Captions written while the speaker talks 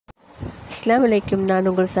அஸ்ஸலாமு அலைக்கும். நான்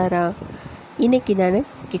உங்கள் சாரா. இன்றைக்கி நான்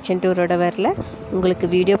கிச்சன் டூரோட வரல. உங்களுக்கு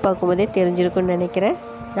வீடியோ பார்க்கும்போதே தெரிஞ்சிருக்குன்னு நினைக்கிறேன்.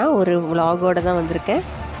 நான் ஒரு விலாகோடு தான் வந்திருக்கேன்.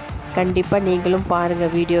 கண்டிப்பாக நீங்களும்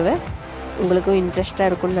பாருங்கள் வீடியோவை, உங்களுக்கும் இன்ட்ரெஸ்ட்டாக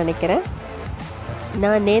இருக்குன்னு நினைக்கிறேன்.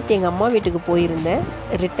 நான் நேற்று எங்கள் அம்மா வீட்டுக்கு போயிருந்தேன்.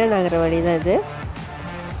 ரிட்டர்ன் ஆகிற வழி தான் இது.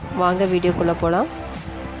 வாங்க வீடியோக்குள்ளே போகலாம்.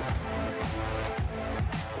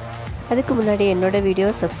 அதுக்கு முன்னாடி என்னோடய வீடியோ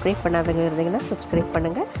சப்ஸ்கிரைப் பண்ணாதவங்க இருந்தீங்கன்னா சப்ஸ்கிரைப்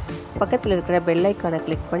பண்ணுங்கள். பக்கத்தில் இருக்கிற பெல் ஐக்கானை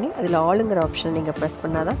கிளிக் பண்ணி அதில் ஆளுங்கிற ஆப்ஷனை நீங்கள் ப்ரெஸ்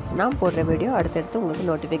பண்ணால் தான் நான் போடுற வீடியோ அடுத்தடுத்து உங்களுக்கு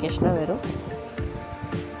நோட்டிஃபிகேஷனாக வரும்.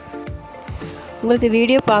 உங்களுக்கு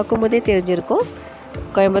வீடியோ பார்க்கும்போதே தெரிஞ்சிருக்கும்,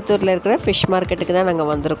 கோயம்புத்தூரில் இருக்கிற ஃபிஷ் மார்க்கெட்டுக்கு தான்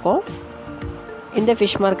நாங்கள் வந்திருக்கோம். இந்த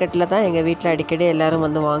ஃபிஷ் மார்க்கெட்டில் தான் எங்கள் வீட்டில் அடிக்கடி எல்லோரும்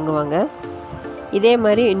வந்து வாங்குவாங்க. இதே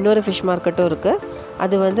மாதிரி இன்னொரு ஃபிஷ் மார்க்கெட்டும் இருக்குது.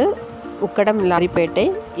 அது வந்து உக்கடம் லாரிப்பேட்டை.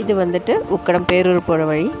 இது வந்துட்டு உக்கடம் பேரூர் போகிற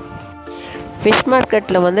வழி. ஃபிஷ்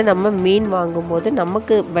மார்க்கெட்டில் வந்து நம்ம மீன் வாங்கும்போது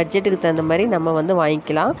நமக்கு பட்ஜெட்டுக்கு தகுந்த மாதிரி நம்ம வந்து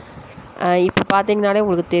வாங்கிக்கலாம். இப்போ பார்த்திங்கனாலே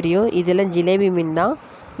உங்களுக்கு தெரியும், இதெல்லாம் ஜிலேபி மீன் தான்.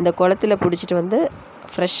 இந்த குளத்தில் பிடிச்சிட்டு வந்து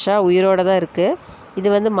ஃப்ரெஷ்ஷாக உயிரோடு தான் இருக்குது. இது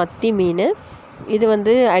வந்து மத்தி மீன். இது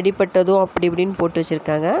வந்து அடிப்பட்டதும் அப்படி இப்படின்னு போட்டு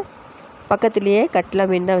வச்சுருக்காங்க. பக்கத்துலேயே கட்லா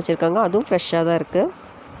மீன் தான் வச்சுருக்காங்க. அதுவும் ஃப்ரெஷ்ஷாக தான் இருக்குது.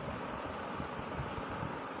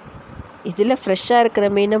 இதில் ஃப்ரெஷ்ஷாக இருக்கிற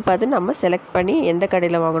மீனை பார்த்து நம்ம செலக்ட் பண்ணி எந்த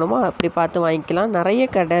கடையில் வாங்கணுமோ அப்படி பார்த்து வாங்கிக்கலாம். நிறைய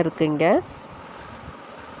கடை இருக்குங்க.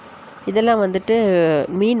 இதெல்லாம் வந்துட்டு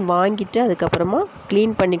மீன் வாங்கிட்டு அதுக்கப்புறமா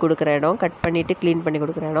க்ளீன் பண்ணி கொடுக்குற இடம், கட் பண்ணிவிட்டு க்ளீன் பண்ணி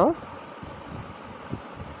கொடுக்குற இடம்.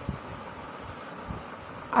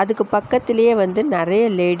 அதுக்கு பக்கத்துலேயே வந்து நிறைய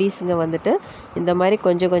லேடிஸுங்க வந்துட்டு இந்த மாதிரி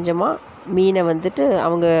கொஞ்சம் கொஞ்சமாக மீனை வந்துட்டு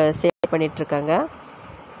அவங்க சேல் பண்ணிகிட்ருக்காங்க.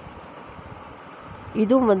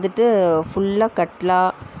 இதுவும் வந்துட்டு ஃபுல்லாக கட்லா,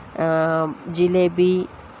 ஜிலேபி,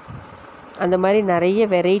 அந்த மாதிரி நிறைய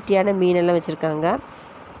வெரைட்டியான மீனெல்லாம் வச்சுருக்காங்க.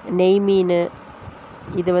 நெய் மீன்,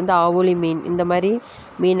 இது வந்து ஆவோலி மீன், இந்த மாதிரி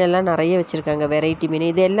மீனெல்லாம் நிறைய வச்சுருக்காங்க. வெரைட்டி மீன்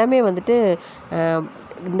இது எல்லாமே வந்துட்டு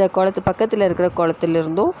இந்த குளத்து பக்கத்தில் இருக்கிற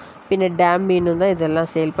குளத்துலேருந்தும் பின்ன டேம் மீனும் தான்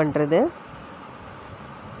இதெல்லாம் சேல் பண்ணுறது.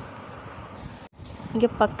 இங்கே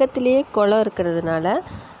பக்கத்துலேயே குளம் இருக்கிறதுனால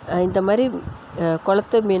இந்த மாதிரி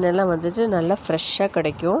குளத்து மீனெல்லாம் வந்துட்டு நல்லா ஃப்ரெஷ்ஷாக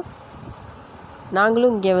கிடைக்கும்.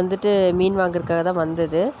 நாங்களும் இங்கே வந்துட்டு மீன் வாங்குறதுக்காக தான்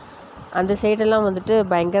வந்தது. அந்த சைடெல்லாம் வந்துட்டு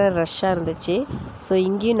பயங்கர ரஷ்ஷாக இருந்துச்சு. ஸோ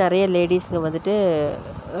இங்கேயும் நிறைய லேடிஸுங்க வந்துட்டு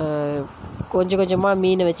கொஞ்சம் கொஞ்சமாக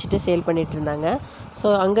மீனை வச்சுட்டு சேல் பண்ணிகிட்டு இருந்தாங்க. ஸோ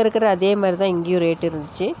அங்கே இருக்கிற அதே மாதிரி தான் இங்கேயும் ரேட்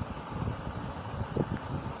இருந்துச்சு.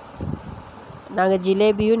 நாங்கள்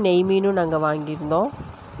ஜிலேபியும் நெய் மீனும் நாங்கள் வாங்கியிருந்தோம்.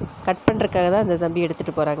 கட் பண்ணுறதுக்காக தான் அந்த தம்பி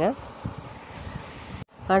எடுத்துகிட்டு போகிறாங்க.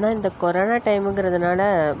 ஆனால் இந்த கொரோனா டைமுங்கிறதுனால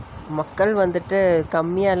மக்கள் வந்துட்டு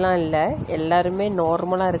கம்மியாலாம் இல்லை, எல்லாருமே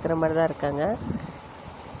நார்மலாக இருக்கிற மாதிரி தான் இருக்காங்க.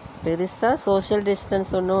 பெருசாக சோஷியல் டிஸ்டன்ஸ்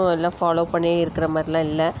ஒன்றும் எல்லாம் ஃபாலோ பண்ணி இருக்கிற மாதிரிலாம்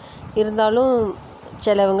இல்லை. இருந்தாலும்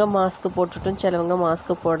சிலவங்க மாஸ்க்கு போட்டுட்டும் சிலவங்க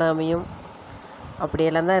மாஸ்க்கு போடாமையும்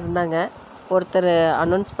அப்படியெல்லாம் தான் இருந்தாங்க. ஒருத்தர்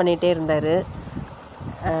அனௌன்ஸ் பண்ணிகிட்டே இருந்தார்.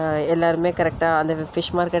 எல்லாருமே கரெக்டாக அந்த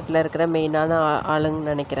ஃபிஷ் மார்க்கெட்டில் இருக்கிற மெயினான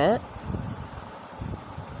ஆளுங்கன்னு நினைக்கிறேன்.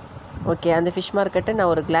 ஓகே, அந்த ஃபிஷ் மார்க்கெட்டை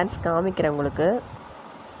நான் ஒரு கிளான்ஸ் காமிக்கிறேன் உங்களுக்கு.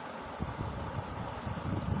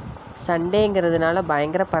 சண்டேங்கிறதுனால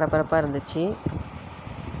பயங்கர பரபரப்பாக இருந்துச்சு.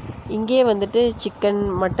 இங்கேயே வந்துட்டு சிக்கன்,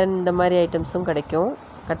 மட்டன் இந்த மாதிரி ஐட்டம்ஸும் கிடைக்கும்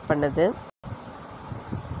கட் பண்ணது.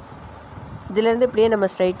 இதிலேருந்து இப்படியே நம்ம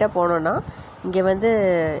ஸ்ட்ரைட்டாக போனோன்னா இங்கே வந்து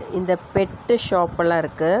இந்த பெட்டு ஷாப்பெல்லாம்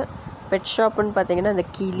இருக்குது. பெட் ஷாப்புன்னு பார்த்திங்கன்னா இந்த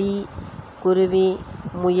கிளி, குருவி,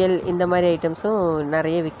 முயல் இந்த மாதிரி ஐட்டம்ஸும்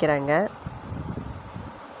நிறைய விற்கிறாங்க,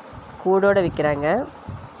 கூடோடு விற்கிறாங்க.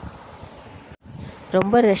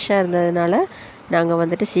 ரொம்ப ரஷ்ஷாக இருந்ததுனால நாங்கள்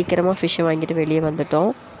வந்துட்டு சீக்கிரமாக ஃபிஷ்ஷை வாங்கிட்டு வெளியே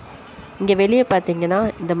வந்துட்டோம். இங்கே வெளியே பார்த்திங்கன்னா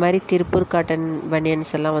இந்த மாதிரி திருப்பூர் காட்டன்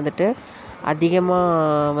பனியன்ஸ் எல்லாம் வந்துட்டு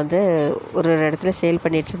அதிகமாக வந்து ஒரு இடத்துல சேல்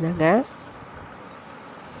பண்ணிகிட்ருந்தாங்க.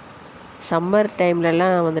 சம்மர்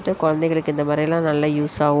டைம்லலாம் வந்துட்டு குழந்தைங்களுக்கு இந்த மாதிரிலாம் நல்லா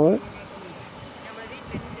யூஸ் ஆகும்.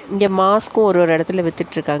 இங்கே மாஸ்க்கும் ஒரு இடத்துல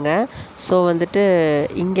விற்றுட்ருக்காங்க. ஸோ வந்துட்டு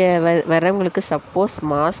இங்கே வரவங்களுக்கு சப்போஸ்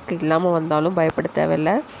மாஸ்க் இல்லாமல் வந்தாலும் பயப்பட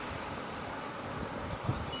தேவையில்லை.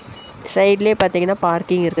 சைட்லேயே பார்த்திங்கன்னா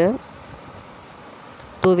பார்க்கிங் இருக்குது,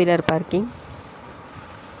 2 வீலர் பார்க்கிங்.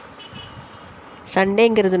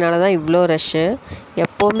 சண்டேங்கிறதுனால தான் இவ்வளோ ரஷ்ஷு,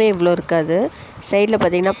 எப்போவுமே இவ்வளோ இருக்காது. சைடில்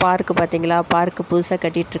பார்த்திங்கன்னா பார்க்கு, பார்த்திங்களா, பார்க்கு புதுசாக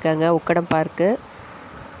கட்டிகிட்ருக்காங்க, உக்கடம் பார்க்கு.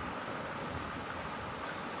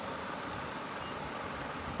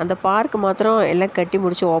 அந்த பார்க்கு மாத்திரம் எல்லாம் கட்டி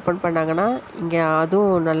முடித்து ஓப்பன் பண்ணாங்கன்னா இங்கே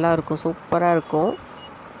அதுவும் நல்லாயிருக்கும், சூப்பராக இருக்கும்.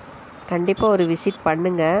 கண்டிப்பாக ஒரு விசிட்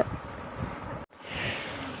பண்ணுங்கள்.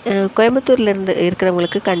 கோயம்புத்தூரில்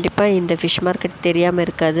இருக்கிறவங்களுக்கு கண்டிப்பாக இந்த ஃபிஷ் மார்க்கெட் தெரியாமல்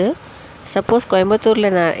இருக்காது. சப்போஸ் கோயம்புத்தூரில்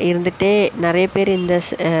இருந்துகிட்டே நிறைய பேர்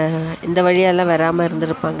இந்த வழியெல்லாம் வராமல்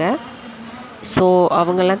இருந்திருப்பாங்க. ஸோ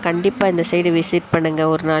அவங்கெல்லாம் கண்டிப்பாக இந்த சைடு விசிட்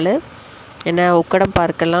பண்ணுங்கள் ஒரு நாள். ஏன்னா உக்கடம்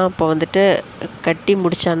பார்க்கெல்லாம் இப்போ வந்துட்டு கட்டி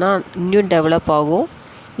முடித்தானா இன்னும் டெவலப் ஆகும்.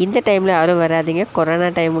 இந்த டைமில் யாரும் வராதிங்க, கொரோனா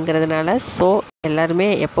டைமுங்கிறதுனால. ஸோ எல்லாருமே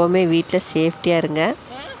எப்போவுமே வீட்டில் சேஃப்டியாக இருங்க,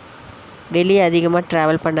 வெளியே அதிகமாக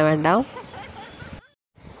ட்ராவல் பண்ண வேண்டாம்.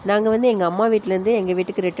 நாங்கள் வந்து எங்கள் அம்மா வீட்டிலேருந்து எங்கள்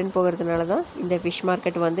வீட்டுக்கு ரிட்டன் போகிறதுனால தான் இந்த ஃபிஷ்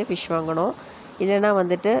மார்க்கெட் வந்து ஃபிஷ் வாங்கினோம். இல்லைனா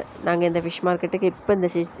வந்துட்டு நாங்கள் இந்த ஃபிஷ் மார்க்கெட்டுக்கு இப்போ இந்த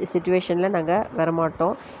சிச்சுவேஷனில் நாங்கள்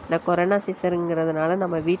வரமாட்டோம். நான் கொரோனா சீசனுங்கிறதுனால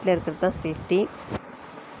நம்ம வீட்டில் இருக்கிறது தான் சேஃப்டி.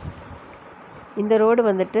 இந்த ரோடு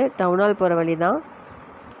வந்துட்டு டவுனால் போகிற வழி தான்.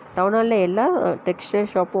 டவுனாலில் எல்லா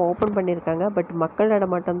டெக்ஸ்டைல் ஷாப்பும் ஓப்பன் பண்ணியிருக்காங்க, பட் மக்கள்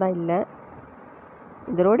நடமாட்டம் தான் இல்லை.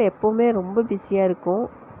 இந்த ரோடு எப்போவுமே ரொம்ப பிஸியாக இருக்கும்.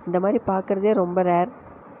 இந்த மாதிரி பார்க்குறதே ரொம்ப ரேர்.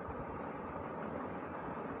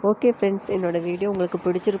 ஓகே ஃப்ரெண்ட்ஸ், என்னோடய வீடியோ உங்களுக்கு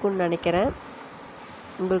பிடிச்சிருக்குன்னு நினைக்கிறேன்.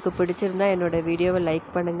 உங்களுக்கு பிடிச்சிருந்தா என்னோடய வீடியோவை லைக்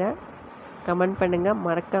பண்ணுங்கள், கமெண்ட் பண்ணுங்கள்,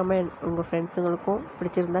 மறக்காமல் உங்கள் ஃப்ரெண்ட்ஸுங்களுக்கும்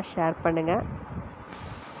பிடிச்சிருந்தா ஷேர் பண்ணுங்கள்.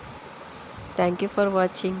 தேங்க்யூ ஃபார்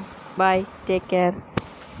வாட்சிங். பாய், take care.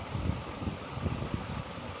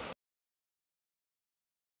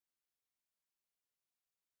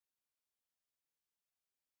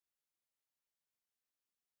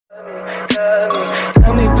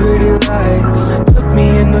 Tell me pretty lies, look me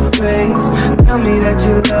in the face, tell me that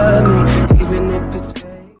you love me, even if it's